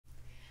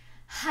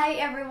Hi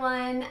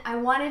everyone, I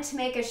wanted to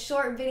make a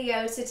short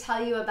video to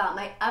tell you about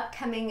my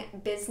upcoming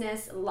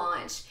business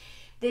launch.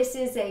 This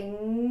is a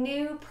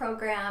new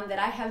program that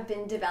I have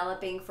been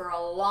developing for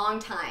a long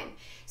time.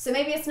 So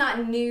maybe it's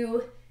not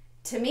new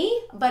to me,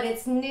 but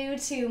it's new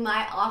to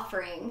my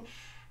offering.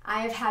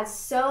 I have had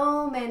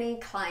so many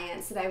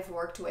clients that I've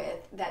worked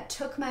with that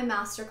took my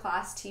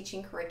MasterClass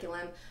teaching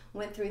curriculum,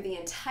 went through the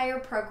entire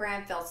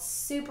program, felt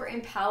super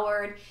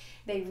empowered.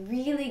 They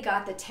really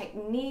got the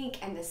technique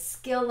and the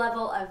skill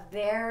level of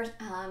their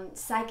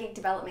psychic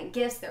development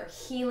gifts, their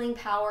healing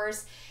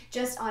powers,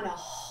 just on a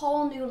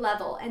whole new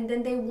level. And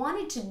then they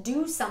wanted to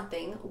do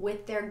something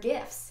with their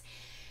gifts.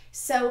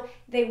 So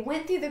they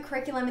went through the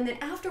curriculum and then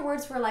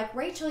afterwards were like,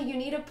 Rachel, you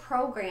need a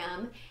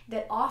program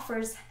that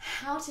offers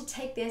how to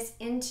take this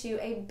into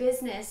a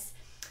business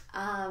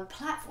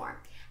platform,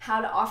 how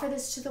to offer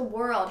this to the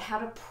world, how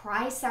to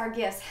price our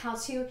gifts, how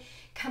to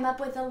come up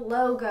with a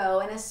logo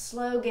and a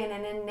slogan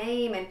and a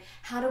name, and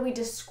how do we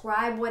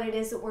describe what it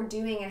is that we're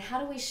doing, and how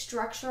do we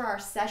structure our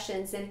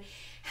sessions, and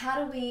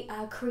how do we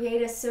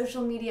create a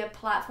social media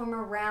platform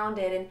around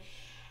it. And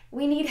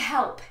we need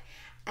help.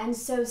 And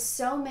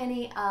so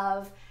many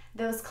of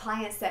those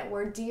clients that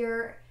were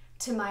dear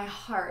to my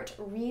heart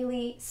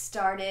really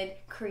started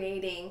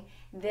creating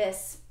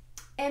this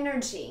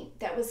energy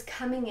that was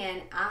coming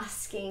in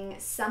asking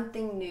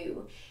something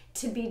new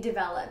to be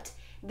developed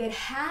that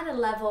had a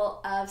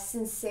level of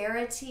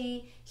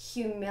sincerity,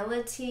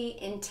 humility,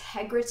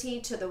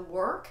 integrity to the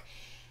work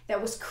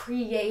that was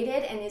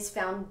created and is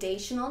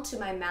foundational to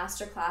my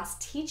MasterClass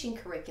teaching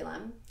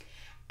curriculum.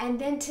 And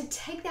then to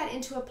take that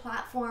into a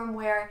platform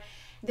where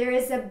there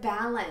is a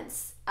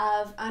balance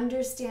of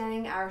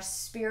understanding our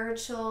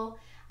spiritual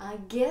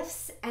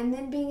gifts and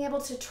then being able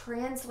to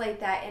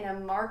translate that in a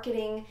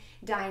marketing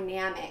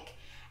dynamic,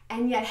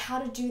 and yet how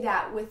to do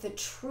that with the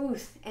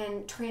truth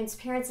and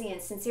transparency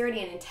and sincerity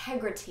and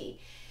integrity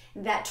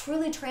that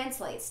truly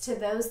translates to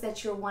those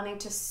that you're wanting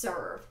to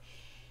serve.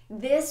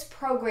 This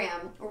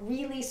program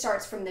really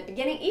starts from the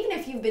beginning. Even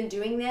if you've been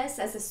doing this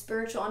as a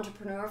spiritual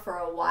entrepreneur for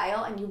a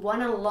while and you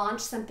want to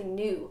launch something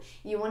new,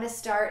 you want to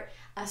start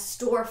a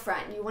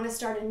storefront, you want to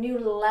start a new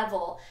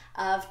level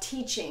of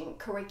teaching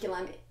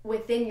curriculum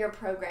within your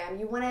program,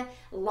 you want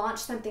to launch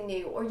something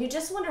new, or you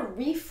just want to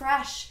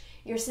refresh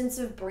your sense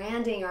of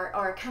branding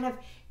or kind of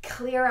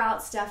clear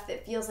out stuff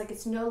that feels like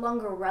it's no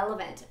longer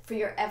relevant for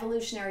your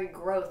evolutionary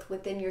growth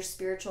within your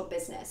spiritual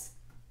business.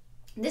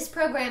 This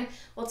program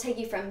will take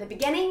you from the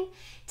beginning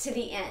to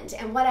the end.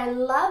 And what I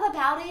love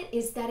about it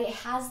is that it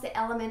has the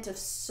element of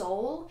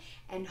soul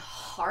and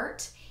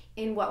heart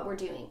in what we're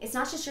doing. It's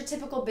not just your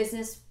typical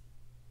business,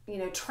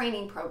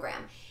 training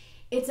program.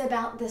 It's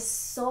about the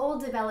soul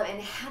development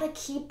and how to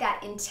keep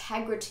that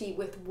integrity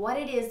with what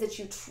it is that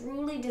you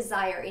truly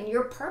desire in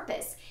your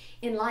purpose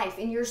in life,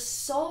 in your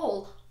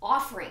soul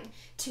offering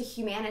to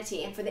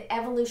humanity and for the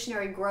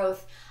evolutionary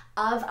growth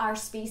of our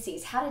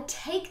species. How to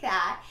take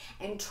that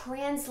and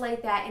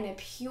translate that in a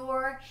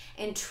pure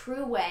and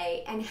true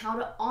way, and how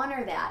to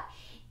honor that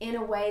in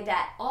a way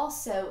that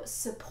also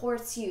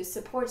supports you,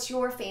 supports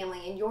your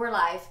family and your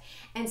life,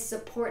 and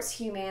supports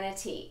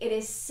humanity. It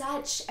is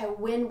such a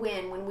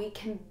win-win when we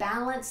can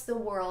balance the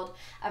world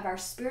of our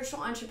spiritual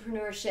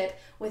entrepreneurship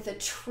with a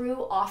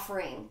true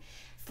offering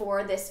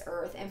for this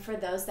earth and for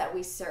those that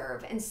we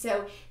serve. And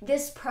so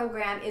this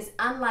program is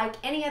unlike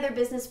any other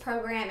business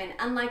program and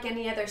unlike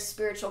any other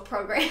spiritual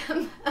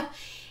program.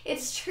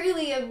 It's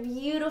truly a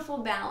beautiful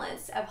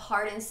balance of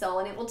heart and soul,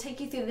 and it will take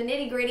you through the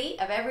nitty-gritty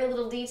of every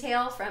little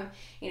detail from,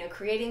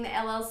 creating the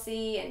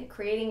LLC and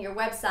creating your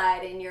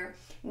website and your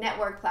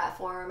network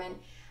platform and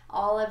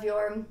all of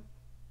your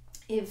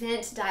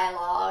event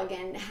dialogue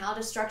and how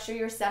to structure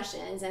your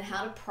sessions and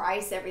how to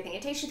price everything.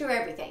 It takes you through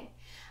everything.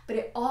 But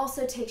it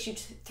also takes you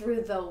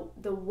through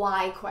the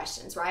why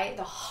questions, right?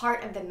 The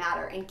heart of the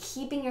matter, and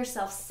keeping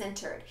yourself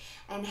centered,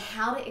 and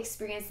how to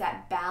experience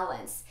that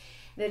balance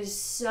that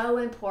is so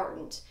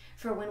important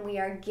for when we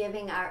are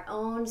giving our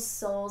own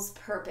soul's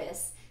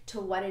purpose to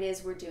what it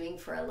is we're doing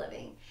for a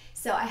living.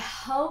 So I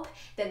hope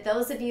that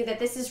those of you that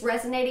this is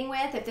resonating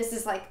with, if this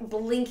is like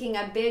blinking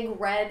a big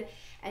red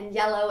and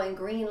yellow and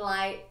green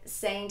light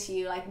saying to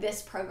you like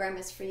this program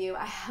is for you,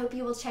 I hope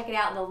you will check it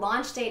out. The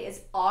launch date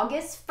is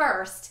August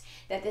 1st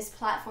that this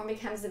platform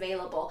becomes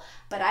available.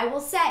 But I will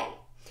say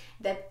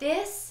that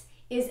this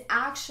is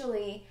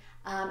actually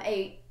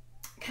a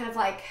kind of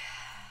like,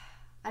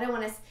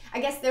 I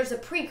guess there's a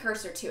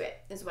precursor to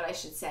it is what I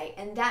should say.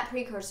 And that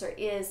precursor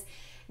is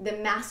the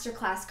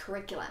MasterClass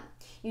curriculum.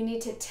 You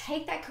need to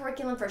take that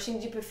curriculum first. You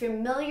need to be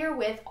familiar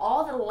with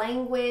all the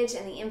language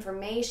and the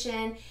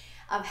information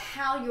of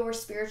how your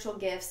spiritual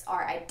gifts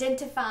are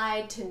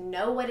identified, to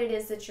know what it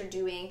is that you're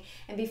doing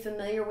and be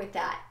familiar with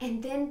that.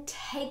 And then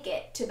take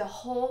it to the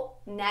whole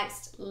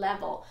next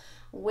level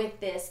with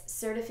this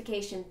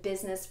certification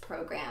business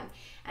program.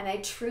 And I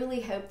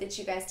truly hope that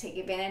you guys take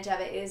advantage of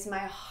it. It is my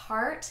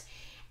heart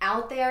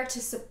out there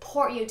to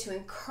support you, to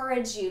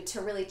encourage you,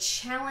 to really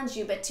challenge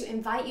you, but to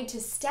invite you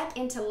to step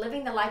into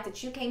living the life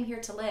that you came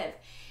here to live.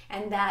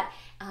 and that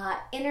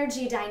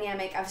energy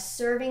dynamic of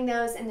serving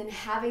those and then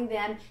having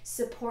them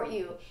support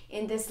you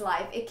in this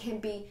life. It can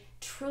be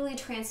truly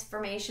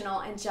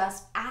transformational and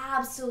just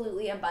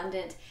absolutely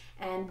abundant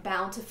and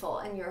bountiful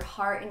in your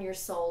heart and your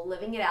soul,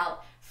 living it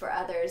out for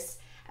others,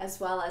 as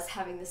well as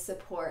having the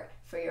support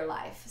for your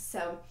life.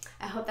 So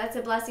I hope that's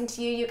a blessing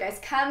to you. You guys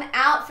come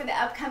out for the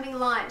upcoming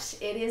launch.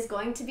 It is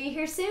going to be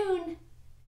here soon.